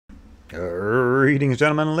Greetings,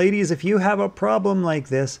 gentlemen and ladies. If you have a problem like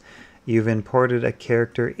this, you've imported a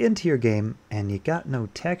character into your game and you got no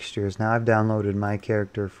textures. Now, I've downloaded my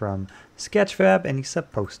character from Sketchfab and he's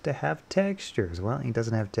supposed to have textures. Well, he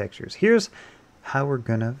doesn't have textures. Here's how we're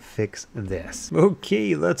gonna fix this.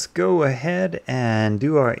 Okay, let's go ahead and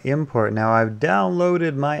do our import. Now, I've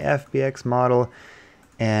downloaded my FBX model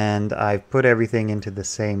and I've put everything into the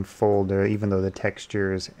same folder, even though the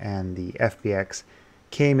textures and the FBX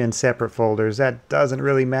came in separate folders. That doesn't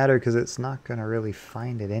really matter because it's not going to really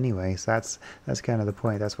find it anyway. So that's kind of the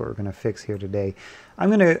point. That's what we're going to fix here today. I'm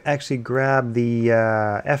going to actually grab the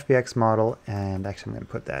FBX model and actually I'm going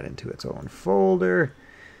to put that into its own folder.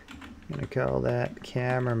 I'm going to call that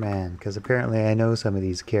Cameraman because apparently I know some of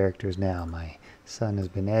these characters now. My son has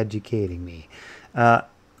been educating me. I'm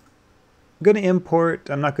going to import.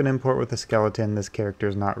 I'm not going to import with a skeleton. This character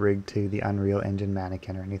is not rigged to the Unreal Engine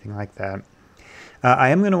mannequin or anything like that. I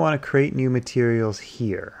am going to want to create new materials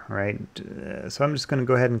here, right? So I'm just going to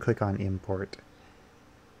go ahead and click on import.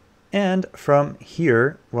 And from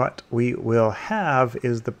here, what we will have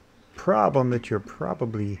is the problem that you're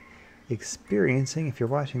probably experiencing if you're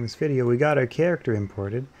watching this video. We got our character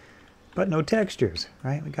imported, but no textures,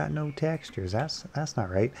 right? We got no textures. That's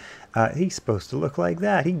not right. He's supposed to look like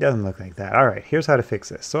that. He doesn't look like that. All right, here's how to fix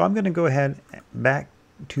this. So I'm going to go ahead back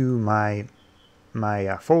to my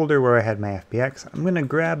folder where I had my FBX. I'm going to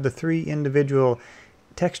grab the 3 individual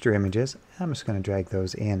texture images. I'm just going to drag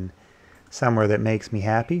those in somewhere that makes me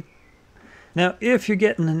happy. Now, if you're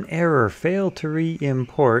getting an error, fail to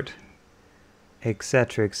re-import,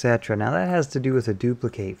 etc., etc. Now, that has to do with a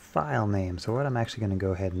duplicate file name. So what I'm actually going to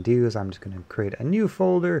go ahead and do is I'm just going to create a new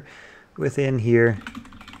folder within here.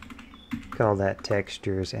 Call that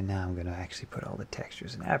textures. And now I'm going to actually put all the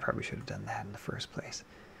textures in. I probably should have done that in the first place.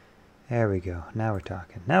 There we go. Now we're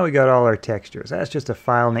talking. Now we got all our textures. That's just a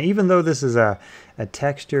file name. Even though this is a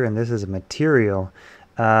texture and this is a material,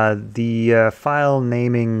 the file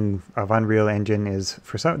naming of Unreal Engine is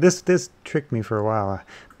for some. This tricked me for a while,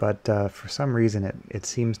 but for some reason it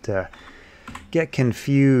seems to get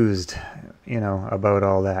confused, you know, about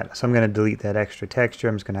all that. So I'm going to delete that extra texture.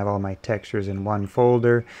 I'm just going to have all my textures in one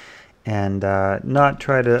folder, and not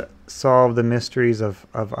try to solve the mysteries of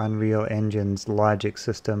Unreal Engine's logic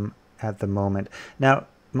system at the moment. Now,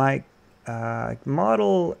 my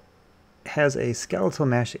model has a skeletal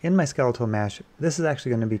mesh. In my skeletal mesh, this is actually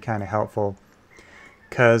going to be kind of helpful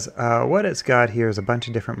because what it's got here is a bunch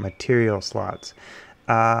of different material slots.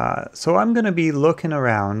 So I'm going to be looking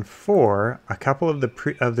around for a couple of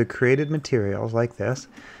the created materials like this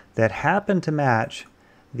that happen to match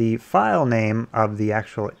the file name of the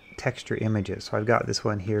actual texture images. So I've got this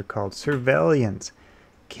one here called Surveillance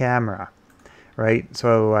Camera. Right,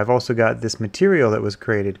 so I've also got this material that was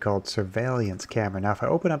created called Surveillance Camera. Now if I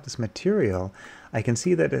open up this material, I can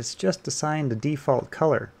see that it's just assigned a default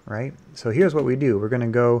color, right? So here's what we do. We're going to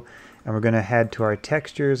go and we're going to head to our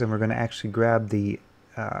textures and we're going to actually grab the,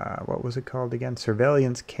 what was it called again?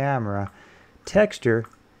 Surveillance Camera texture,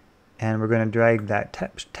 and we're going to drag that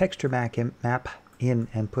texture map in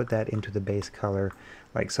and put that into the base color,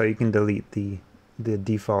 like so. You can delete the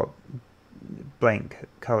default blank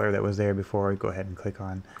color that was there before. Go ahead and click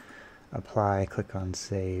on apply, click on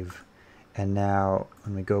save, and now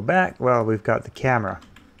when we go back, well, we've got the camera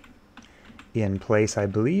in place, I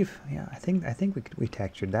believe. Yeah, I think we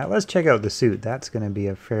textured that. Let's check out the suit. That's going to be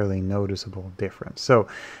a fairly noticeable difference. So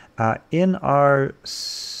in our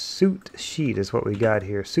suit sheet is what we got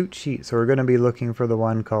here, suit sheet. So we're going to be looking for the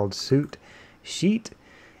one called suit sheet,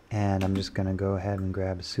 and I'm just going to go ahead and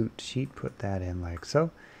grab suit sheet, put that in like so.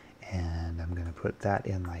 And I'm going to put that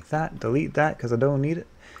in like that. Delete that because I don't need it.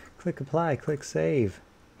 Click apply, click save.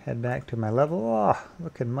 Head back to my level. Oh,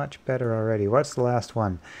 looking much better already. What's the last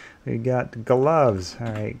one? We got gloves.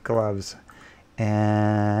 All right, gloves.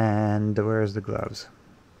 And where's the gloves?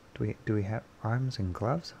 Do we have arms and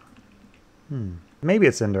gloves? Maybe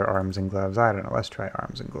it's under arms and gloves. I don't know. Let's try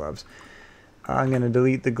arms and gloves. I'm going to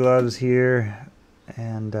delete the gloves here.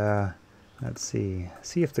 And let's see.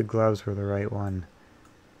 See if the gloves were the right one.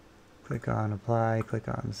 Click on apply, click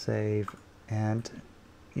on save, and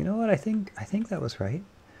you know what? I think that was right.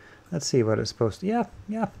 Let's see what it's supposed to. Yeah.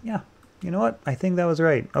 You know what? I think that was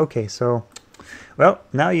right. Okay, so, well,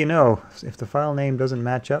 now you know. If the file name doesn't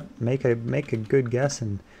match up, make a good guess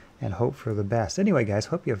and hope for the best. Anyway, guys,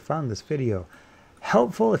 hope you have found this video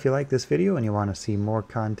helpful. If you like this video and you want to see more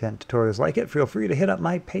content tutorials like it, feel free to hit up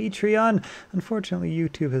my Patreon. Unfortunately,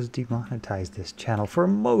 YouTube has demonetized this channel for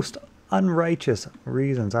most unrighteous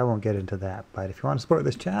reasons. I won't get into that, but if you want to support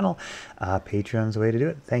this channel, Patreon's the way to do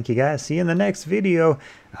it. Thank you guys. See you in the next video.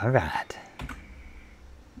 All right.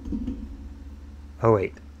 Oh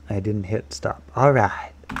wait, I didn't hit stop.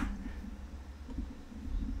 Alright.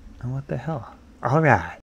 Oh, what the hell? Alright.